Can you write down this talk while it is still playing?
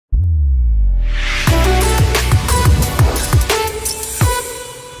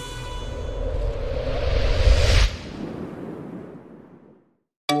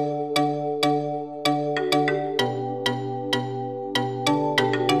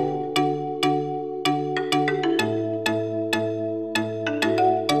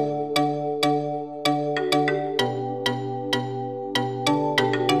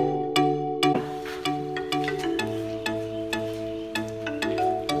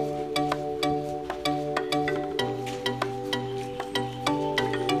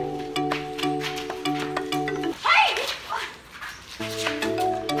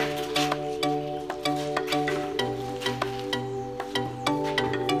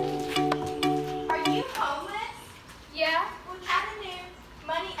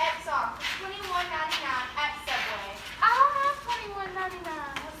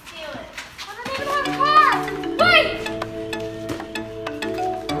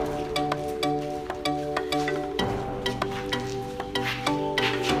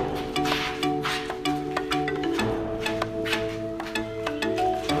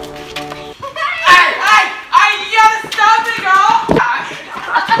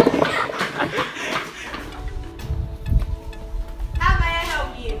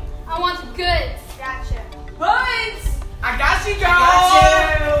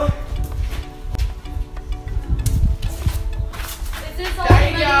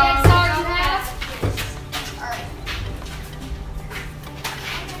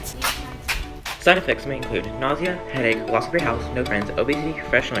Side effects may include nausea, headache, loss of your house, no friends, obesity,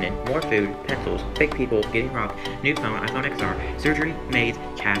 fresh linen, more food, pencils, fake people, getting robbed, new phone, iPhone XR, surgery, maids,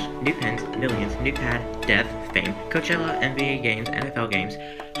 cash, new pens, millions, new pad, death, fame, Coachella, NBA games, NFL games,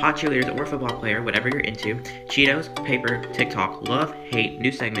 hot cheerleaders or football player, whatever you're into, Cheetos, paper, TikTok, love, hate,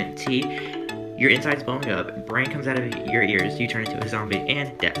 new segment, tea, your insides blowing up, brain comes out of your ears, you turn into a zombie,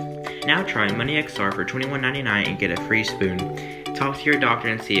 and death. Now try MoneyXR for $21.99 and get a free spoon. Talk to your doctor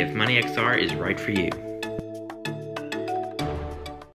and see if MoneyXR is right for you.